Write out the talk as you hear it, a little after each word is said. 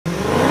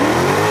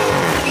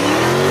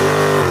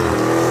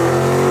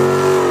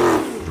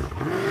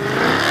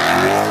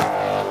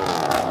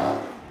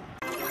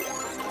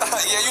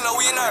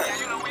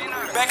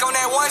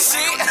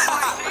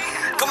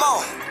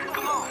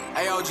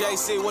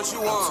AC, what you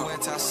want? I'm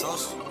too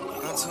antisocial.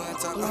 I'm too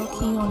antisocial. Low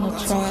key on the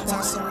track.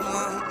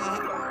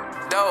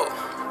 Dope,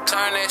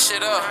 turn that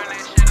shit up.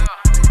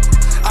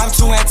 I'm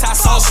too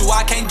antisocial,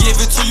 I can't give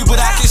it to you, but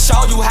I can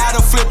show you how to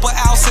flip an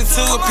ounce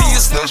into a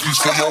piece.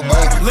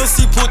 Lil'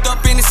 C put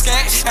up in the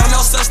sketch, ain't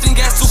no such thing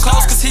as too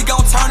close, cause he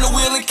gon' turn the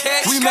wheel and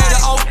catch. We made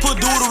an oath, put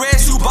do the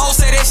rest, you both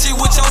say that shit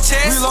with your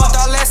chest. We learned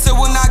our lesson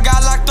when I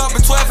got locked up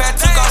in 12, had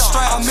took our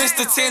strap. I'm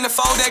Mr. 10 to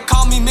 4, they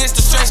call me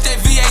Mr. Stretch,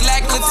 that VA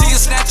Lackland till you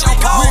snatch your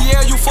pole.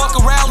 Yeah, you fuck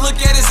around, look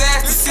at his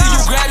ass to see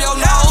you grab your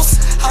nose.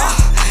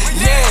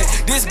 Yeah,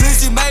 this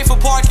Meazy made for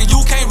parking,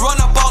 you can't run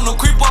up on them,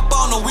 creep up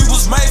on them, we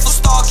was made for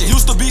stalking.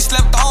 Used to be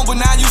slept on,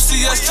 but now you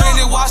see us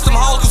trending. Watch them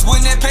hoes, cause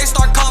when that pay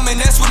start coming,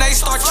 that's when they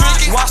start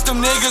tricking. Watch them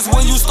niggas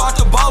when you start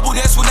to bubble,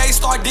 that's when they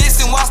start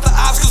dissing. Watch the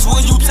ops, cause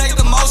when you take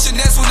the motion,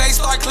 that's when they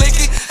start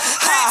clicking.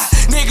 Ha,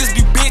 niggas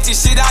be bitching,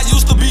 shit, I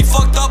used to be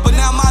fucked up, but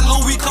now my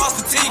Louis cost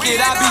a ticket.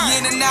 I be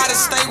in and out of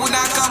state, when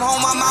I come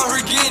home, I'm out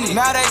here getting it.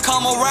 Now they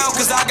come around,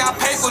 cause I got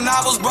paper,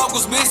 now I was broke,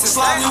 was missing.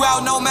 Slime you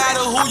out no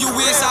matter who you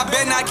is, I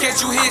bet not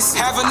catch you hissing.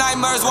 Having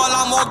nightmares while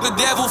I'm walk the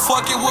devil,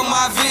 fucking with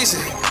my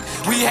vision.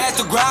 We had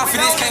to grind for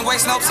this, can't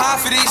waste no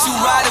time for this. You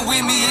riding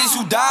with me, is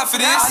you dying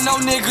for this? I know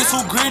niggas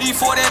who greedy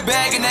for that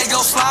bag and they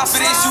gon' slime for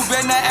this. You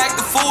better not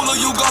act the fool or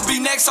you gon' be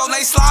next on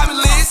they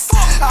sliming list.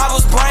 I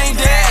was brain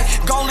dead,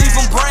 gon' leave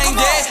them brain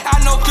dead.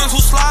 I know kids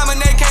who sliming,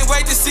 they can't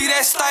wait to see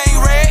that stain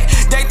red.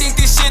 They think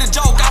this shit a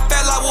joke, I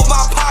fell out with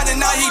my partner,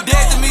 now he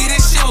dead to me,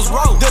 this shit was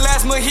rope. The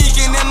last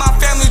Mohican in my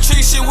family tree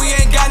shit, we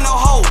ain't got no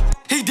hope.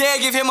 He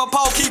dead, give him a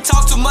poke, he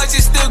talk too much,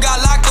 it still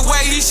got locked away,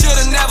 he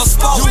should've never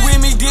spoke. You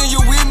with me, then you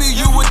with me,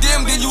 you with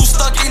them, then you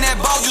stuck in that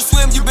boat. You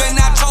swim, you better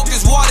not choke,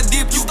 this water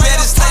deep, you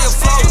better stay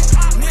afloat.